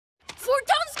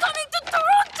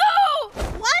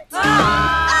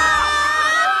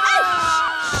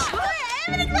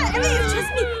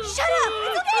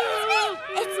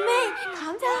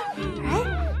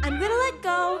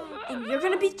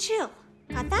chill.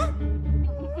 Got that?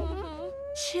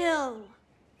 Chill.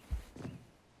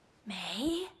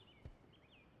 Mei?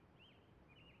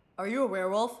 Are you a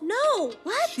werewolf? No,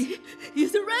 what?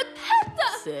 He's a red panda!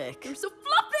 Sick. You're so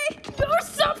fluffy! You're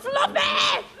so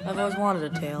fluffy! I've always wanted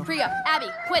a tail. Priya, Abby,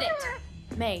 quit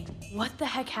it! Mei, what the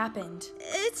heck happened?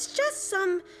 It's just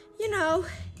some,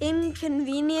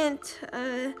 inconvenient,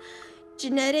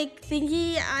 genetic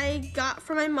thingy I got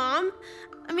from my mom.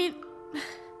 I mean,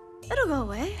 it'll go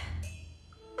away.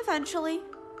 Eventually.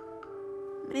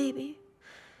 Maybe.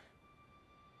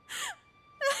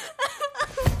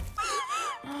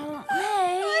 Oh,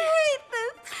 Mei. I hate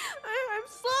this. I'm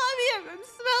slobby, I'm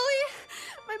smelly.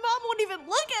 My mom won't even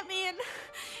look at me, and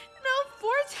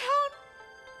Town.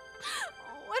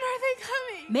 When are they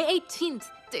coming? May 18th.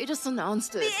 They just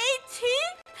announced The it.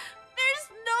 18th? There's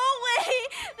no way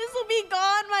this will be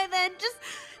gone by then. Just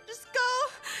go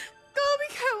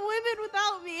become women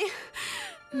without me.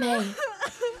 Mei,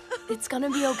 it's gonna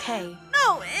be okay.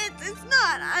 No, it's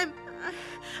not. I'm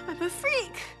a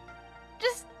freak.